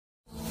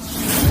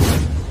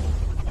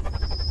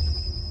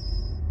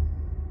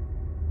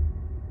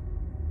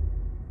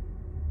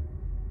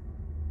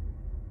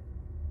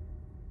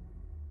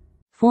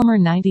Former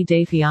 90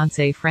 Day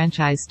Fiancé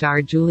franchise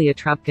star Julia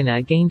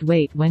Trubkina gained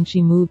weight when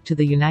she moved to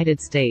the United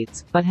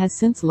States, but has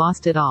since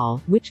lost it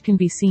all, which can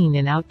be seen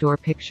in outdoor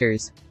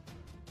pictures.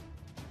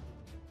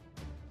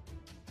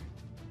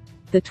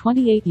 The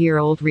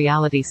 28-year-old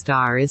reality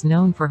star is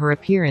known for her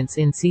appearance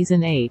in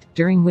Season 8,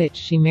 during which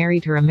she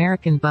married her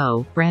American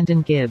beau,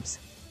 Brandon Gibbs.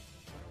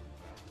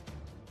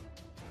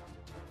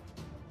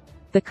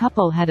 The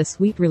couple had a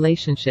sweet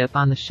relationship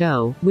on the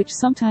show, which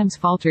sometimes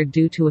faltered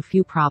due to a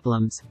few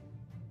problems.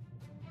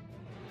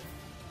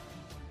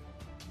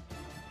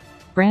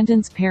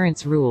 Brandon's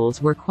parents'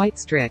 rules were quite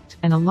strict,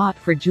 and a lot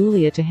for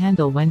Julia to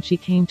handle when she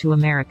came to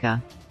America.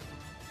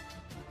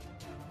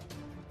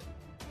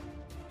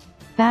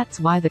 That's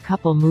why the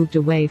couple moved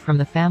away from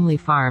the family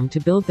farm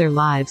to build their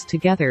lives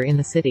together in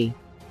the city.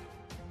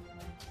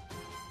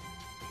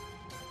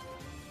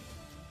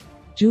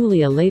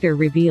 Julia later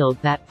revealed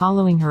that,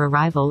 following her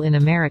arrival in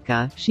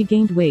America, she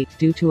gained weight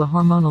due to a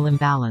hormonal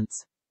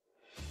imbalance.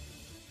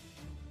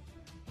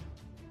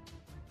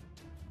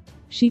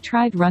 She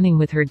tried running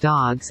with her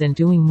dogs and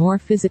doing more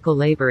physical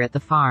labor at the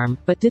farm,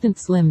 but didn't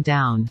slim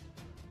down.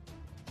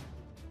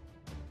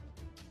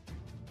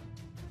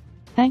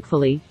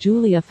 Thankfully,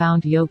 Julia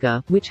found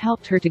yoga, which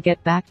helped her to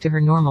get back to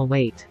her normal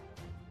weight.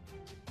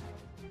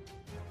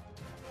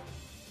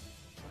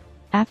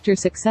 After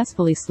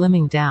successfully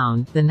slimming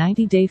down, the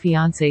 90 Day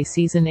Fiancé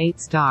Season 8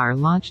 star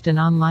launched an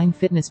online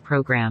fitness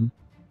program.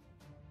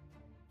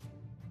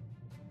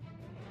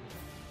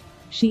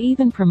 She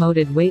even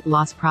promoted weight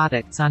loss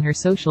products on her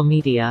social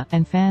media,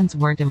 and fans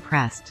weren't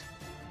impressed.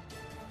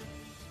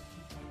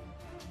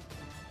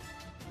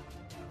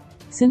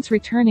 Since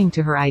returning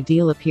to her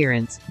ideal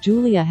appearance,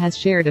 Julia has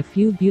shared a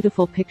few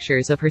beautiful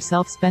pictures of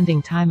herself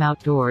spending time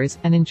outdoors,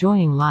 and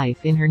enjoying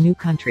life in her new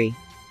country.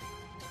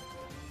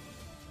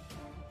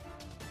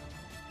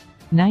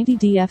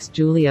 90DF's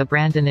Julia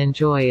Brandon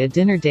enjoy a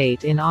dinner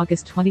date in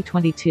August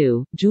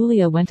 2022.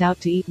 Julia went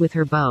out to eat with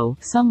her beau,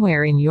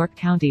 somewhere in York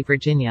County,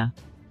 Virginia.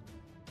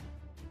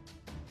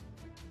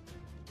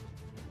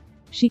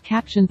 She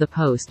captioned the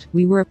post,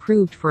 "We were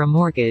approved for a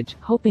mortgage,"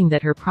 hoping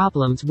that her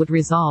problems would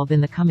resolve in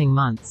the coming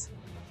months.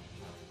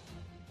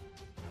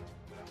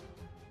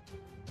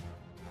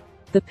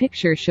 The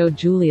picture showed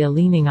Julia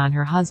leaning on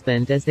her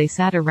husband as they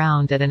sat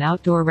around at an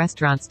outdoor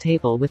restaurant's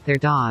table with their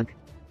dog.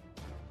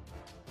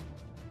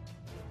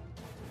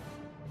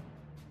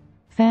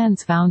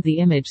 Fans found the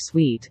image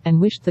sweet, and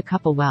wished the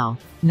couple well.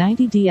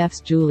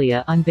 90DF's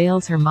Julia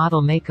unveils her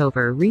model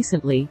makeover.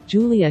 Recently,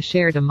 Julia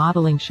shared a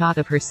modeling shot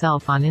of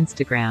herself on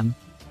Instagram.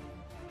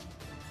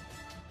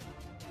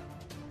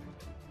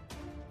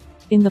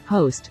 In the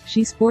post,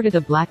 she sported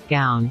a black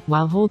gown,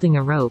 while holding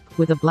a rope,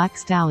 with a black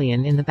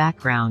stallion in the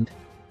background.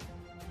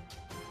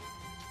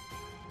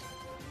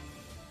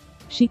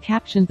 She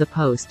captioned the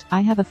post,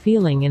 "I have a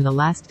feeling in the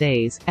last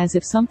days, as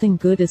if something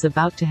good is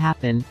about to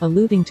happen,"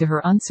 alluding to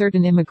her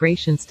uncertain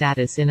immigration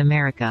status in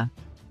America.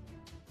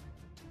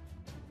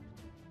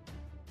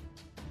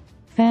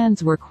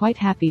 Fans were quite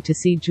happy to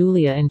see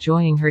Julia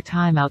enjoying her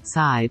time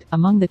outside,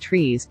 among the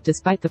trees,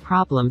 despite the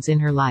problems in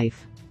her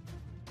life.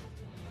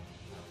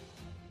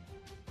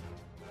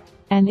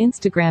 An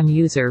Instagram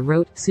user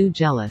wrote, "So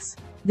jealous.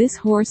 This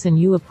horse and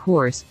you, of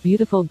course,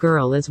 beautiful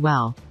girl as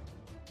well."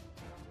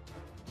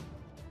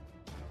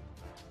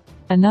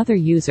 Another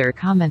user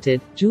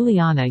commented,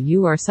 "Juliana,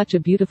 you are such a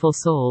beautiful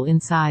soul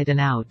inside and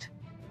out."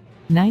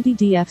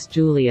 90DF's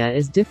Julia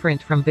is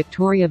different from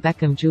Victoria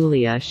Beckham.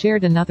 Julia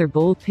shared another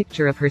bold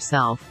picture of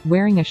herself,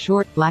 wearing a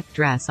short black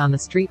dress on the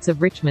streets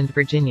of Richmond,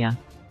 Virginia.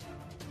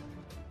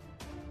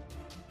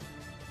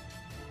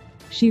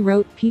 She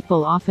wrote,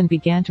 "People often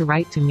began to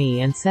write to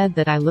me and said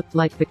that I looked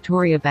like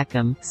Victoria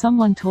Beckham.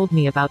 Someone told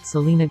me about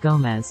Selena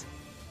Gomez."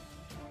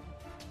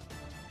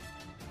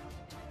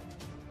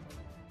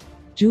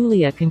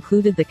 Julia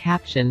concluded the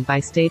caption by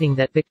stating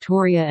that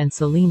Victoria and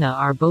Selena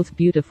are both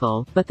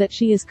beautiful, but that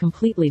she is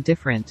completely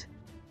different.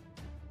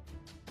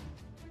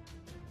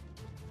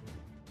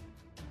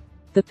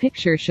 The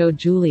picture showed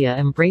Julia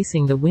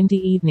embracing the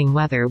windy evening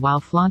weather while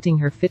flaunting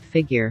her fit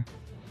figure.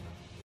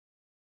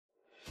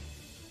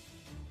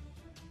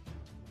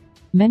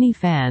 Many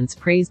fans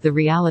praised the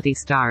reality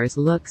star's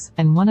looks,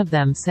 and one of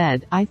them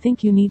said, "I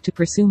think you need to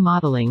pursue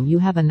modeling. You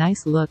have a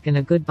nice look and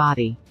a good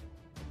body."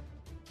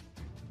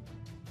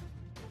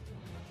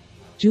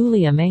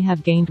 Julia may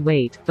have gained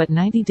weight, but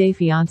 90 Day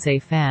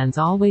Fiancé fans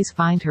always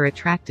find her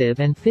attractive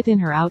and fit in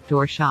her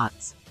outdoor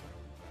shots.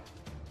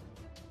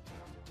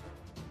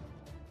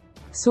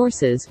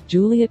 Sources: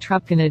 Julia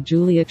Trubkina,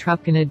 Julia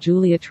Trubkina,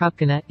 Julia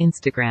Trubkina,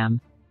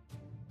 Instagram.